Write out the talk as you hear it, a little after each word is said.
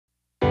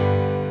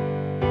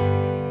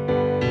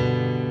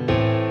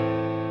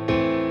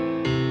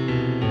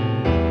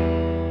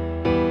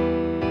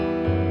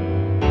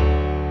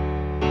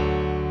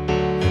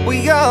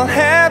all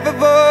have a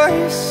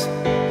voice,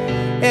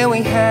 and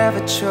we have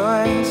a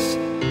choice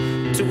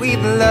to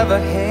either love or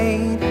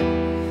hate.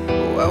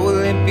 What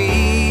will it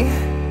be?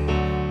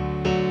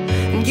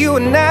 And you are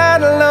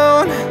not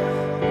alone,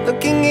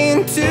 looking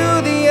into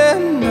the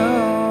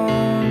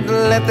unknown.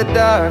 Let the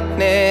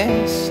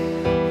darkness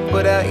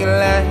put out your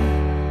light.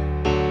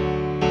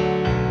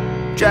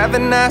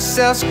 Driving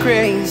ourselves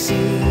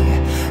crazy,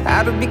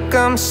 how to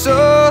become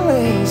so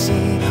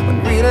lazy,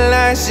 when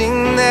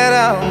realizing that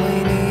all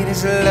we need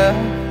is love.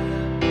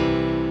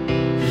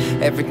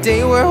 Every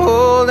day we're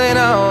holding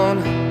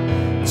on,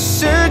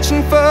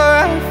 searching for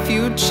our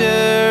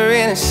future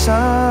in a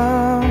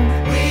song.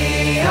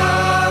 We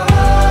are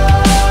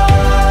one.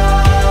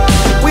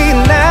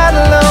 We're not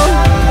alone.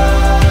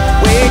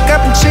 Wake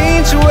up and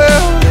change the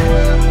world.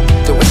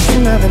 Don't waste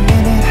another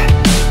minute.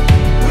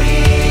 We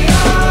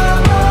are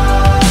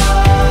one.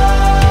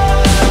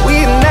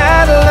 We're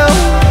not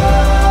alone.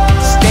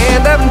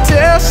 Stand up and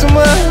tell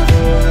someone.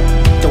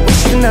 Don't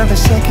waste another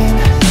second.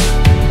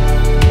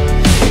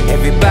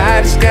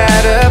 Everybody's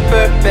got a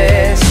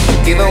purpose.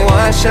 Give it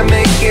one shot,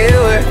 make it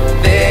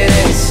worth it,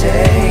 and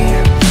say,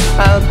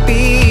 I'll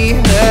be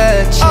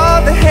the change.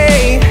 All the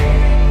hate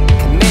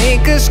can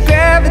make us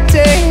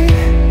gravitate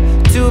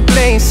to a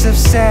place of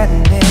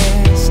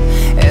sadness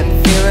and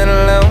feeling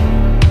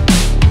alone.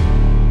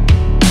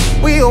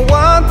 We all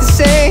want the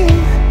same,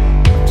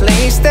 a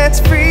place that's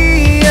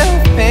free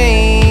of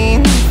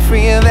pain,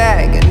 free of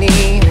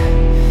agony,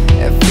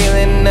 and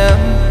feeling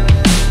numb.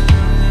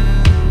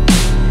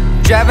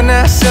 Driving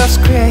ourselves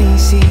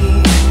crazy,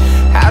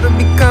 how to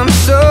become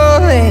so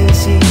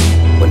lazy,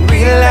 when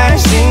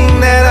realizing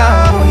that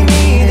all we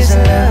need is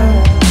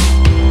love.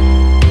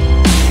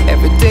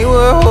 Every day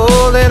we're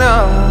holding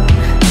on,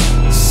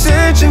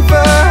 searching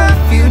for our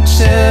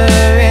future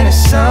in a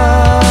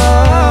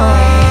song.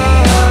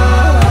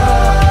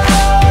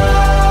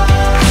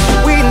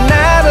 We're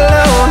not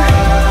alone.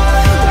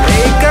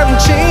 Wake up and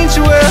change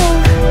the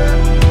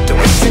world. Don't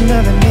waste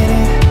another minute.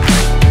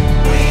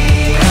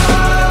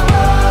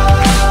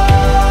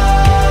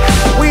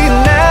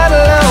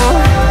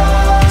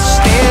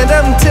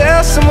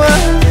 Tell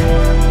someone,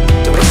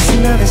 don't waste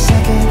another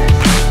second.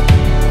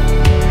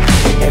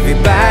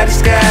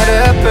 Everybody's got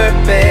a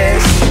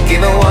purpose.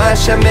 Give it one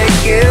shot,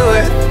 make it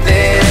worth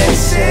it, and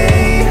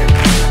say,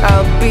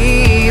 I'll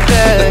be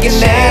the change.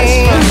 Looking at us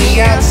from the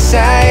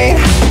outside,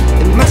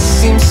 it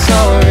must seem so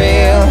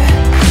real.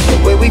 The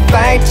way we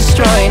fight,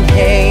 destroying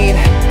hate,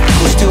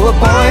 goes to a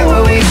point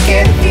where we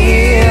can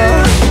heal.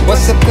 One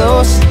step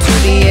closer to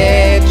the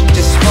edge,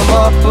 just one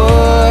more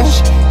push,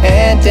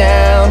 and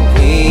down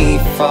we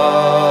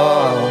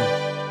fall.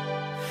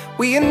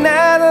 We are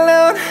not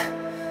alone.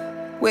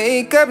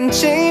 Wake up and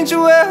change the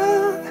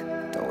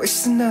world. Don't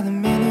waste another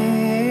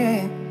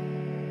minute.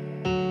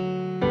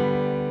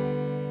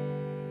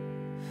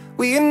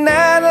 We are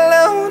not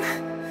alone.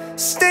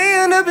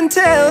 Stand up and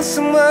tell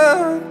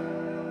someone.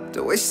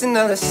 Don't waste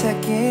another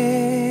second.